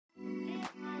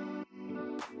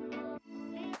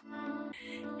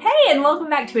Hey, and welcome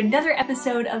back to another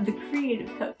episode of The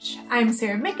Creative Coach. I'm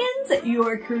Sarah Mickens,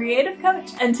 your creative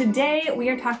coach, and today we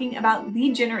are talking about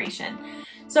lead generation.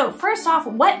 So first off,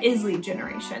 what is lead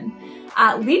generation?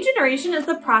 Lead generation is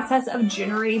the process of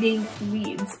generating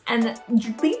leads, and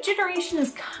lead generation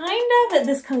is kind of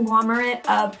this conglomerate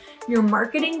of your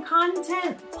marketing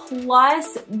content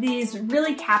plus these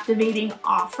really captivating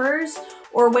offers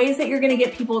or ways that you're gonna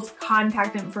get people's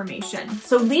contact information.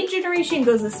 So lead generation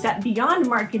goes a step beyond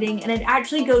marketing, and it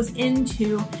actually goes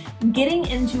into getting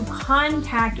into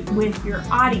contact with your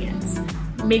audience,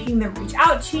 making them reach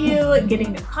out to you,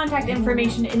 getting their contact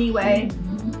information anyway.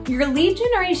 Your lead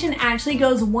generation actually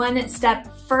goes one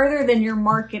step further than your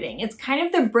marketing. It's kind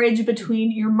of the bridge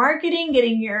between your marketing,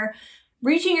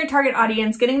 reaching your target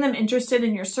audience, getting them interested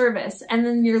in your service, and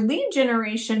then your lead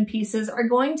generation pieces are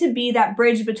going to be that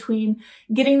bridge between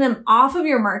getting them off of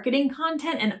your marketing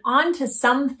content and onto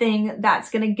something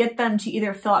that's going to get them to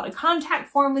either fill out a contact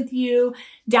form with you,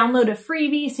 download a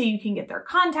freebie so you can get their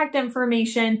contact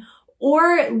information,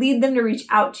 or lead them to reach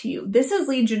out to you. This is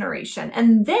lead generation.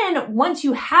 And then once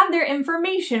you have their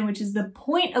information, which is the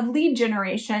point of lead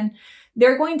generation,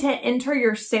 they're going to enter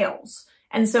your sales.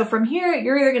 And so from here,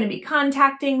 you're either going to be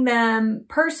contacting them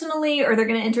personally or they're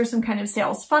going to enter some kind of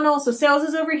sales funnel. So sales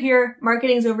is over here,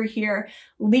 marketing's over here,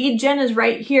 lead gen is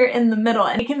right here in the middle.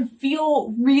 And it can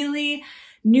feel really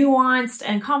nuanced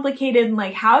and complicated and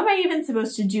like, how am I even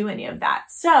supposed to do any of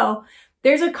that? So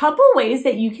there's a couple ways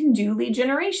that you can do lead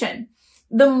generation.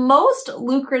 The most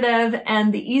lucrative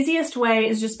and the easiest way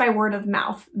is just by word of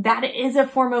mouth. That is a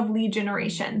form of lead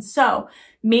generation. So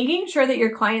making sure that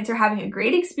your clients are having a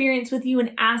great experience with you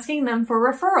and asking them for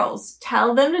referrals.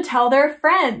 Tell them to tell their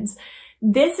friends.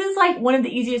 This is like one of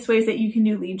the easiest ways that you can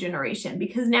do lead generation,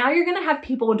 because now you're going to have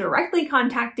people directly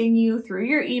contacting you through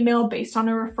your email based on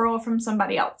a referral from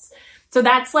somebody else. So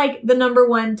that's like the number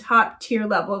one top tier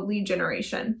level of lead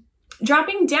generation.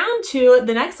 Dropping down to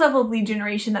the next level of lead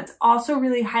generation that's also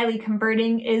really highly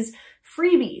converting is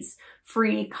freebies.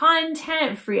 Free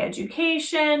content, free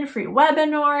education, free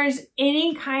webinars,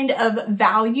 any kind of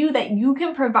value that you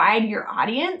can provide your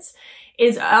audience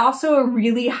is also a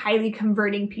really highly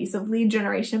converting piece of lead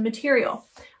generation material.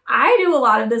 I do a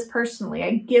lot of this personally.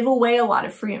 I give away a lot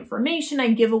of free information. I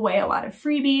give away a lot of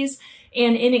freebies.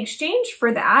 And in exchange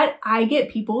for that, I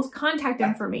get people's contact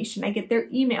information. I get their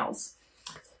emails.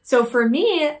 So for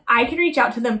me, I can reach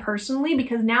out to them personally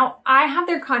because now I have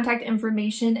their contact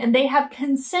information and they have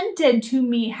consented to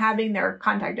me having their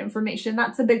contact information.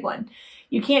 That's a big one.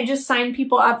 You can't just sign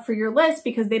people up for your list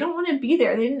because they don't want to be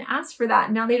there. They didn't ask for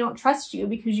that. Now they don't trust you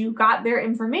because you got their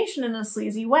information in a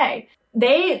sleazy way.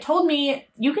 They told me,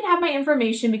 you can have my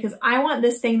information because I want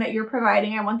this thing that you're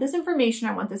providing. I want this information.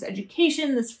 I want this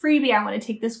education, this freebie. I want to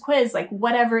take this quiz, like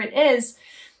whatever it is.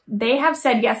 They have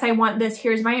said, yes, I want this.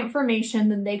 Here's my information.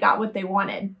 Then they got what they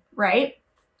wanted, right?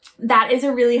 That is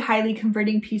a really highly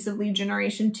converting piece of lead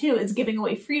generation too, is giving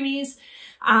away freebies.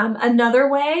 Another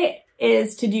way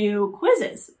is to do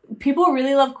quizzes. People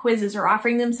really love quizzes or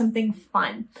offering them something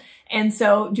fun. And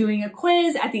so doing a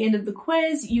quiz, at the end of the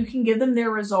quiz, you can give them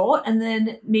their result and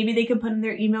then maybe they can put in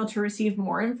their email to receive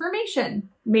more information.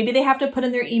 Maybe they have to put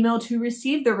in their email to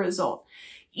receive the result.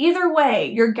 Either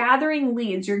way, you're gathering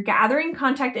leads, you're gathering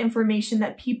contact information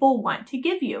that people want to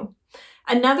give you.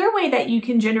 Another way that you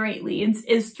can generate leads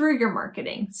is through your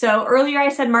marketing. So earlier I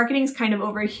said marketing is kind of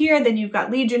over here, then you've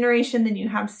got lead generation, then you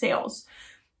have sales.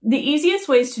 The easiest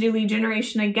ways to do lead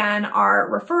generation, again, are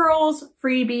referrals,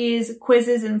 freebies,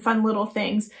 quizzes, and fun little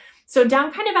things. So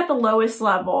down kind of at the lowest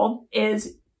level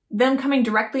is them coming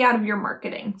directly out of your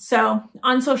marketing. So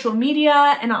on social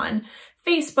media and on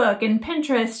Facebook and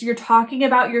Pinterest, you're talking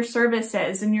about your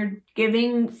services and you're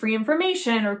giving free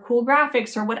information or cool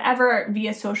graphics or whatever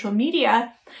via social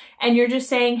media. And you're just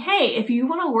saying, hey, if you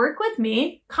want to work with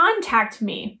me, contact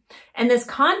me. And this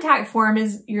contact form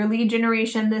is your lead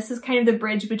generation. This is kind of the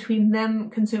bridge between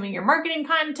them consuming your marketing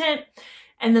content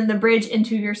and then the bridge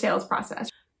into your sales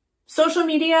process. Social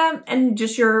media and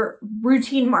just your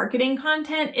routine marketing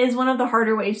content is one of the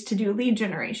harder ways to do lead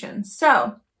generation.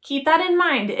 So keep that in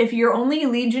mind. If your only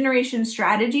lead generation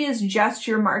strategy is just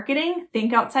your marketing,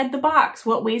 think outside the box.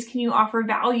 What ways can you offer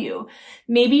value?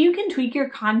 Maybe you can tweak your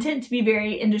content to be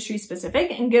very industry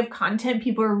specific and give content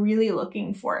people are really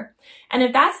looking for. And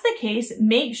if that's the case,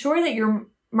 make sure that your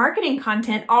marketing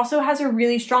content also has a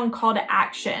really strong call to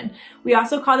action. We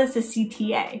also call this a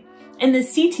CTA. And the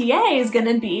CTA is going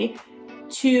to be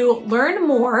to learn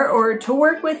more or to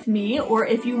work with me, or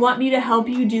if you want me to help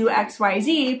you do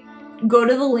XYZ, go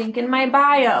to the link in my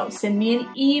bio, send me an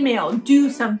email, do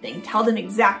something, tell them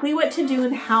exactly what to do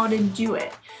and how to do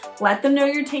it. Let them know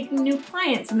you're taking new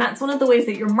clients, and that's one of the ways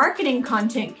that your marketing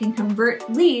content can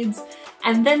convert leads,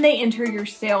 and then they enter your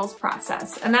sales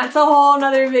process. And that's a whole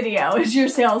nother video, is your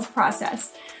sales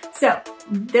process. So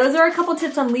those are a couple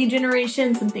tips on lead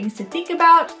generation, some things to think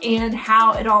about, and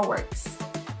how it all works.